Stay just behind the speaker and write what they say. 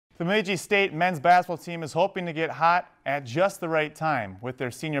The Bemidji State men's basketball team is hoping to get hot at just the right time. With their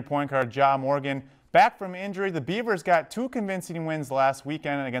senior point guard, Ja Morgan, back from injury, the Beavers got two convincing wins last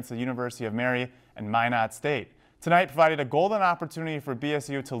weekend against the University of Mary and Minot State. Tonight provided a golden opportunity for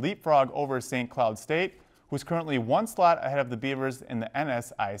BSU to leapfrog over St. Cloud State, who's currently one slot ahead of the Beavers in the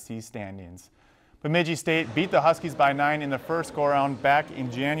NSIC standings. Bemidji State beat the Huskies by 9 in the first go-around back in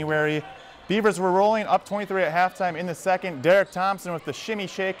January. Beavers were rolling up 23 at halftime in the second. Derek Thompson with the shimmy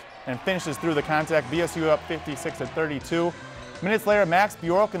shake and finishes through the contact. BSU up 56-32. Minutes later, Max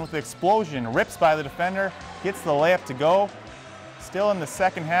Bjorken with the explosion rips by the defender, gets the layup to go. Still in the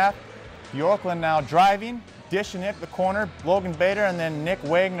second half, Bjorken now driving, dishing it to the corner. Logan Bader and then Nick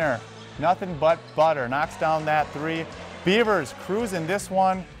Wagner. Nothing but butter. Knocks down that three. Beavers cruising this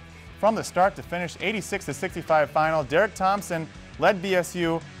one from the start to finish. 86-65 final. Derek Thompson led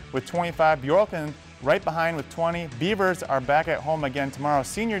BSU with 25. Bjorken right behind with 20. Beavers are back at home again tomorrow,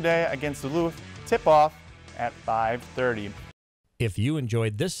 senior day against Duluth. Tip-off at 5:30. If you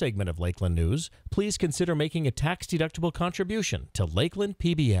enjoyed this segment of Lakeland News, please consider making a tax-deductible contribution to Lakeland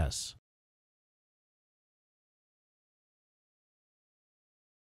PBS.